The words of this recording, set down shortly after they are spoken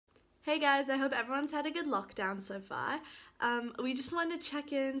Hey guys, I hope everyone's had a good lockdown so far. We just wanted to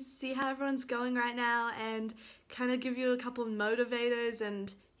check in, see how everyone's going right now, and kind of give you a couple of motivators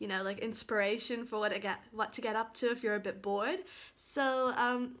and, you know, like inspiration for what to get up to if you're a bit bored. So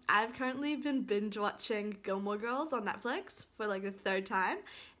I've currently been binge watching Gilmore Girls on Netflix for like the third time,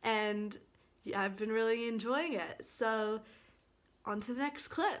 and yeah, I've been really enjoying it. So on to the next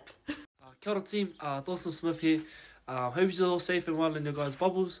clip. Kia ora team, Dawson Smith here. Hope you're all safe and well in your guys'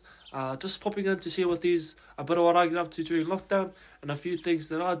 bubbles. Just popping in to share with you a bit of what I get up to during lockdown and a few things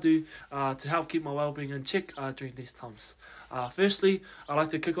that I do to help keep my well-being in check during these times. Firstly, I like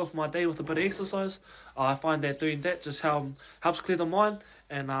to kick off my day with a bit of exercise. I find that doing that just helps clear the mind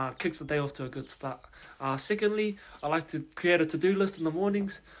and kicks the day off to a good start. Secondly, I like to create a to-do list in the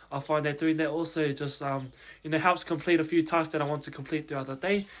mornings. I find that doing that also just helps complete a few tasks that I want to complete throughout the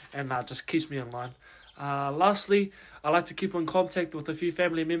day and just keeps me in line. Lastly, I like to keep in contact with a few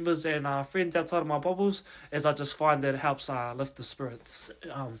family members and friends outside of my bubbles, as I just find that it helps lift the spirits.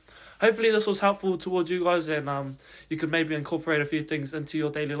 Hopefully this was helpful towards you guys, and you could maybe incorporate a few things into your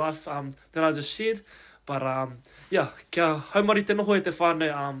daily life that I just shared. But yeah, kia haumari te noho e te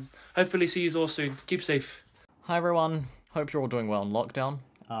whānau. Hopefully see you all soon. Keep safe. Hi everyone, hope you're all doing well in lockdown.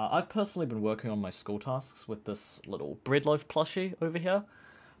 I've personally been working on my school tasks with this little bread loaf plushie over here.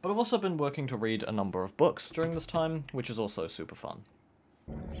 But I've also been working to read a number of books during this time, which is also super fun.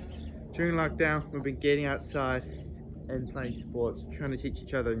 During lockdown, we've been getting outside and playing sports, trying to teach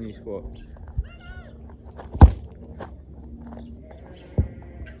each other a new sport.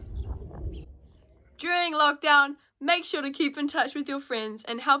 During lockdown, make sure to keep in touch with your friends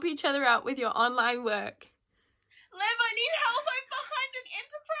and help each other out with your online work. Lev, I need help, I'm behind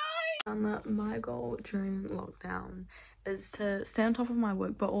an enterprise! My goal during lockdown is to stay on top of my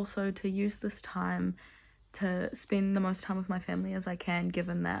work, but also to use this time to spend the most time with my family as I can,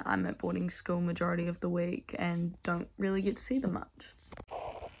 given that I'm at boarding school majority of the week and don't really get to see them much.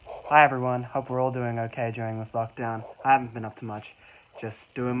 Hi everyone, hope we're all doing okay during this lockdown. I haven't been up to much, just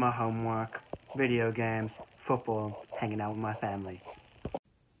doing my homework, video games, football, hanging out with my family.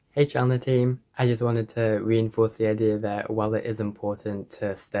 Hey Chandler team, I just wanted to reinforce the idea that while it is important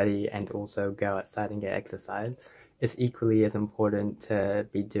to study and also go outside and get exercise, it's equally as important to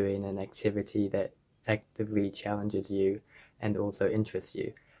be doing an activity that actively challenges you and also interests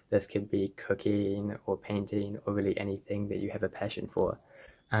you. This could be cooking or painting or really anything that you have a passion for.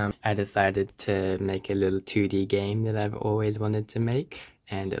 I decided to make a little 2D game that I've always wanted to make,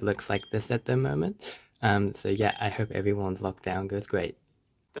 and it looks like this at the moment. So yeah, I hope everyone's lockdown goes great.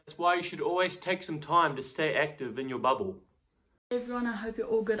 That's why you should always take some time to stay active in your bubble. Hey everyone, I hope you're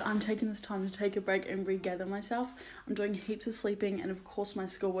all good. I'm taking this time to take a break and regather myself. I'm doing heaps of sleeping and of course my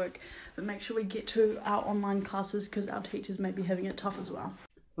schoolwork, but make sure we get to our online classes because our teachers may be having it tough as well.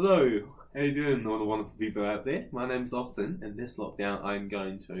 Hello, how you doing all the wonderful people out there? My name's Austin, and this lockdown I'm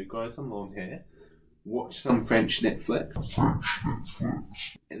going to grow some long hair, watch some French Netflix,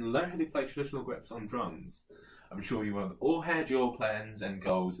 and learn how to play traditional grips on drums. I'm sure you have all had your plans and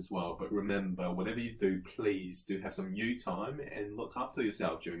goals as well, but remember, whatever you do, please do have some you time and look after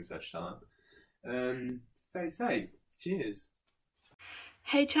yourself during such time. And stay safe. Cheers.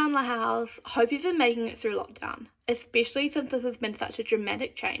 Hey Chandler House, hope you've been making it through lockdown, especially since this has been such a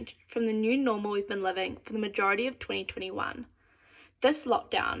dramatic change from the new normal we've been living for the majority of 2021. This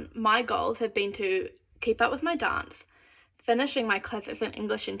lockdown, my goals have been to keep up with my dance, finishing my classics and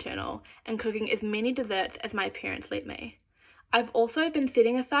English internal, and cooking as many desserts as my parents let me. I've also been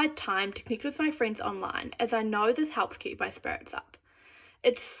setting aside time to connect with my friends online, as I know this helps keep my spirits up.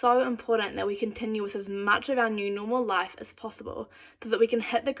 It's so important that we continue with as much of our new normal life as possible, so that we can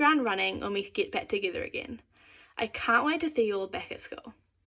hit the ground running when we get back together again. I can't wait to see you all back at school.